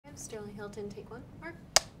Sterling Hyltin, take one. Mark.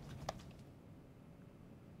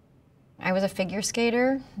 I was a figure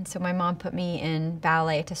skater, and so my mom put me in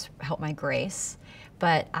ballet to help my grace,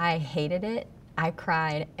 but I hated it. I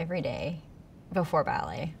cried every day before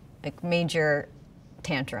ballet, like major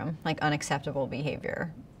tantrum, like unacceptable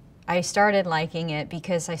behavior. I started liking it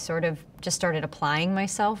because I sort of just started applying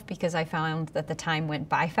myself because I found that the time went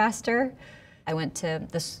by faster. I went to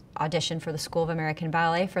this audition for the School of American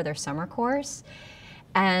Ballet for their summer course,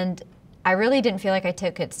 and I really didn't feel like I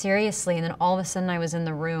took it seriously, and then all of a sudden I was in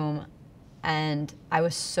the room and I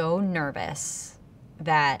was so nervous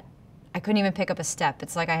that I couldn't even pick up a step.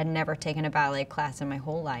 It's like I had never taken a ballet class in my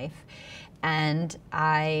whole life. And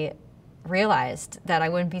I realized that I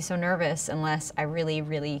wouldn't be so nervous unless I really,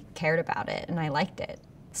 really cared about it and I liked it.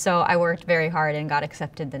 So I worked very hard and got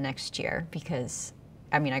accepted the next year because,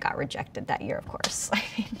 I mean, I got rejected that year, of course. I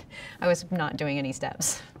mean, I was not doing any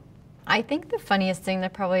steps. I think the funniest thing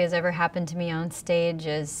that probably has ever happened to me on stage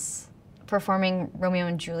is performing Romeo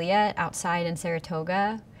and Juliet outside in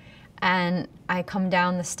Saratoga, and I come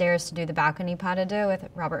down the stairs to do the balcony pas de deux with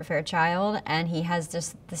Robert Fairchild, and he has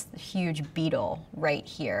this huge beetle right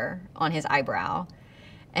here on his eyebrow,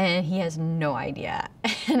 and he has no idea.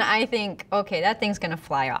 And I think, okay, that thing's gonna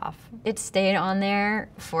fly off. It stayed on there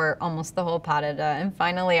for almost the whole pas de deux, and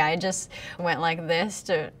finally I just went like this,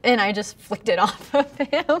 and I just flicked it off of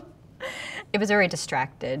him. It was a very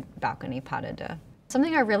distracted balcony pas de deux.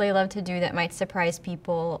 Something I really love to do that might surprise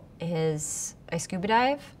people is I scuba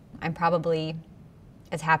dive. I'm probably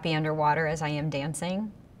as happy underwater as I am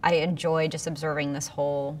dancing. I enjoy just observing this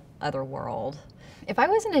whole other world. If I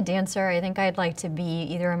wasn't a dancer, I think I'd like to be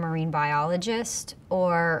either a marine biologist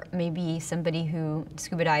or maybe somebody who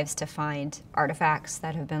scuba dives to find artifacts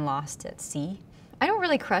that have been lost at sea. I don't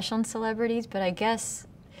really crush on celebrities, but I guess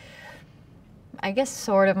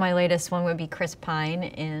sort of my latest one would be Chris Pine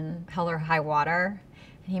in Hell or High Water.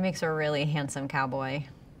 He makes a really handsome cowboy.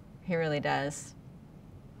 He really does.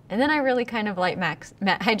 And then I really kind of like Matt,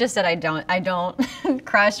 I just said I don't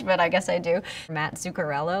crush, but I guess I do. Matt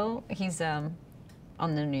Zuccarello, he's on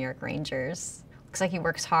the New York Rangers. Looks like he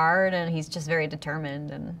works hard and he's just very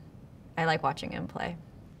determined, and I like watching him play.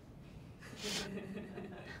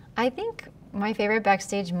 I think my favorite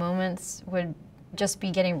backstage moments would just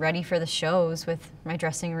be getting ready for the shows with my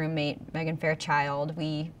dressing room mate, Megan Fairchild.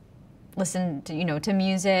 We listen to, to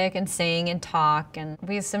music and sing and talk, and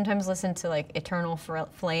we sometimes listen to like Eternal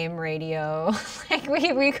Flame radio. Like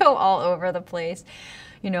we go all over the place.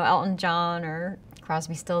 Elton John or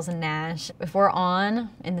Crosby, Stills and Nash. If we're on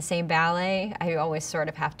in the same ballet, I always sort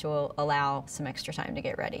of have to allow some extra time to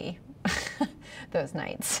get ready those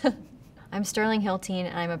nights. I'm Sterling Hyltin,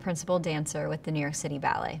 and I'm a principal dancer with the New York City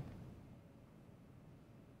Ballet.